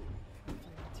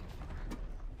 Hopefully not too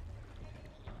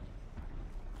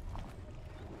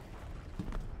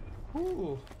far.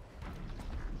 Ooh.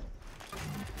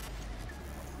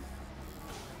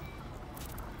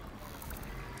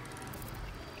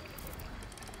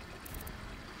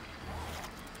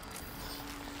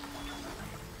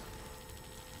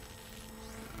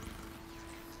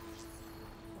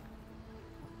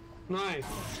 Nice.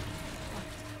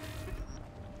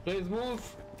 Let's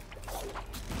move.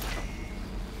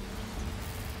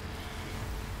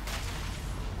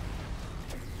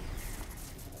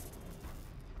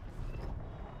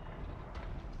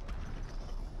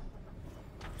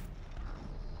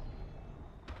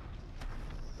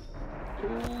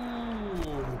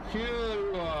 Ooh, here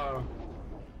you are.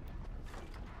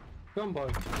 Come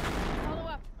boy. Follow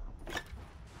up!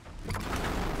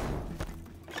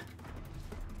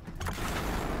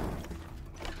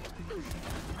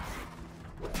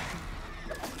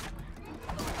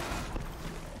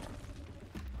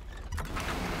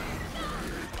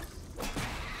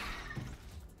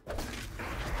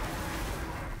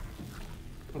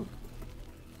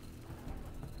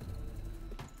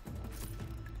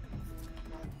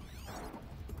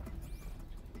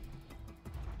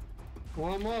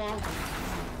 One more.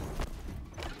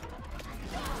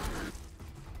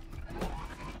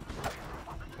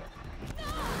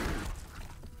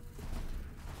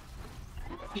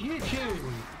 You kidding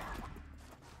me?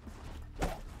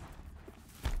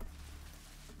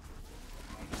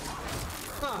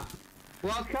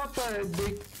 What happened,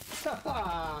 big...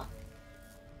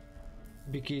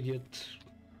 big idiot.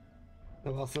 I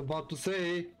was about to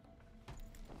say...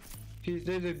 He's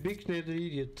not a big nether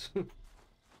idiot.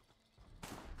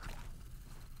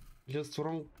 Just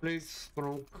wrong place,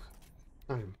 wrong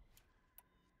time.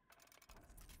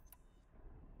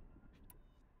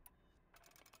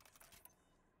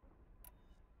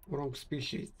 Wrong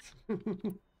species.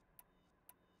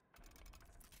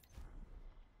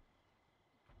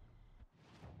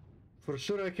 For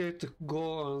sure I had to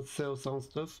go and sell some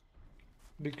stuff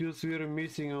because we're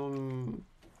missing on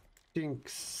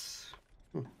things.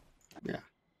 Yeah.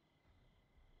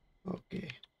 Okay.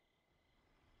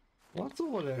 What's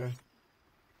over there?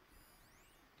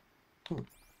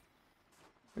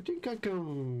 I think I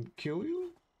can kill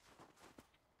you.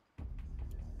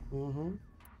 Mm-hmm.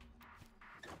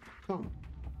 Come.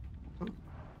 Come.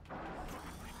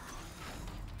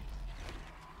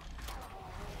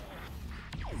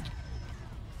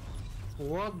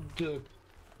 What the...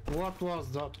 What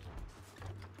was that?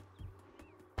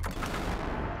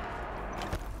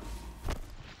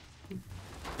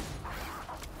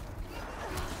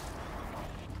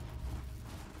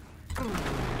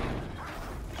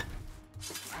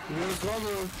 You're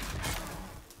gonna...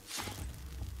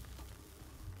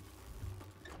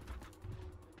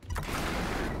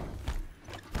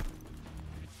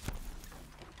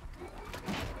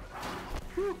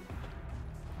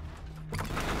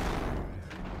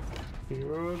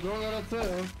 You're gonna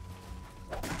tell.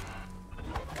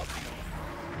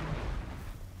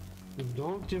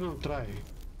 Don't even try.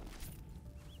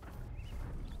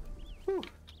 Whew.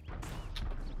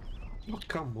 Oh,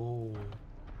 come on.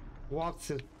 What's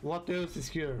it? What else is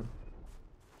here?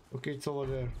 Okay, it's over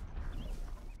there.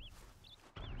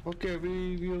 Okay,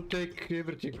 we will take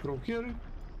everything from here.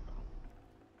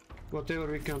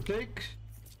 Whatever we can take.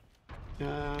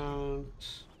 And...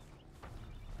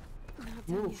 Not done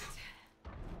move.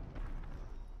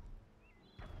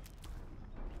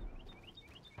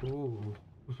 Ooh.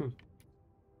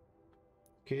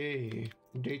 Okay,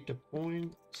 data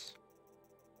points.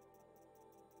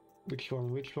 Which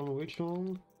one? Which one? Which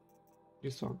one?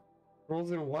 This one.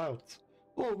 Frozen Wilds.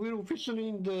 Oh, we're officially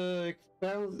in the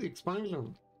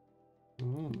expansion.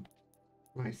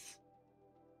 Nice.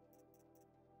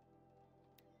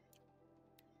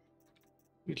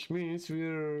 Which means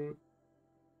we're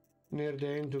near the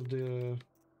end of the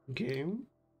game.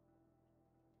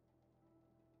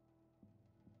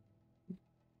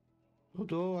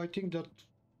 Although I think that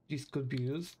this could be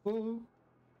useful.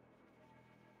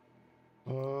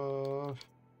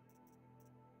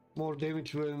 More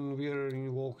damage when we're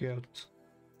in walkout.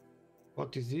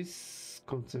 What is this?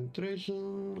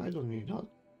 Concentration? I don't need that.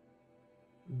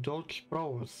 Dodge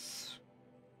prowess.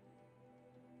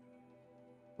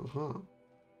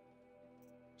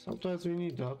 Sometimes we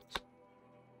need that.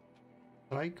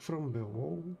 Strike from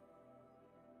below.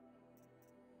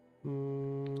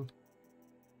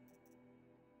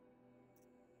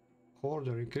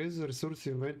 Hoarder, increase the resource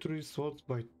inventory slots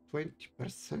by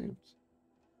 20%.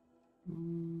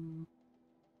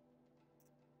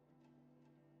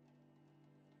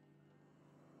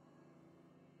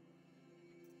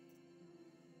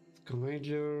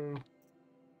 Scavenger.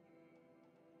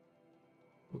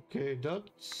 Okay, that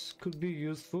could be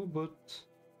useful, but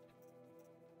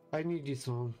I need this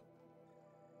one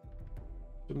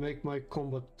to make my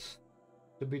combat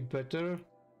a bit better.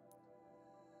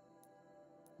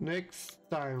 Next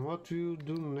time, what will you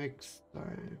do next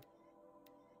time?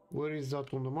 Where is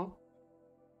that on the map?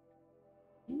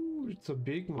 Ooh, it's a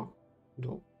big map,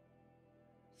 though.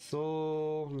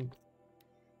 So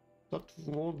that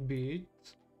won't be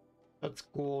it. That's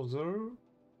closer.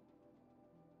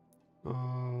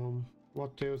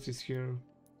 What else is here?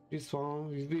 This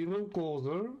one is even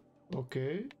closer.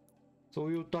 Okay. So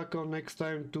we'll tackle next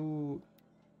time two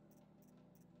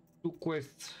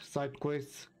quests, side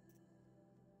quests.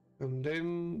 And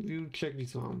then we'll check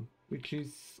this one, which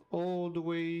is all the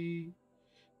way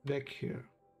back here.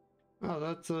 Ah,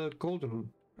 that's a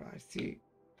cauldron. I see.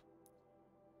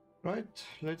 Right,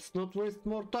 let's not waste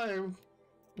more time.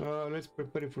 Let's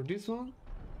prepare for this one.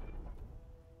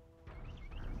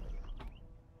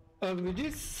 And with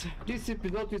this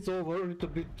episode is over, a little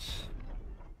bit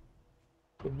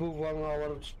above 1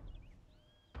 hour.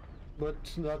 But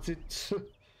that's it.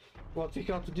 What we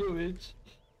have to deal with.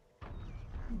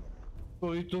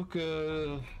 So it took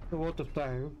a lot of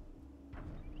time.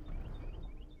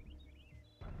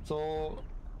 So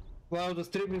while the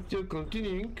stream is still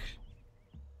continuing,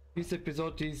 this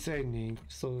episode is ending.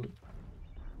 So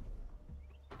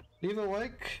leave a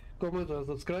like, comment and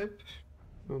subscribe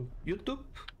on YouTube.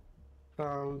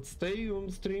 and stay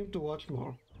on stream to watch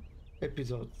more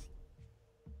episodes.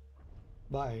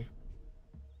 Bye.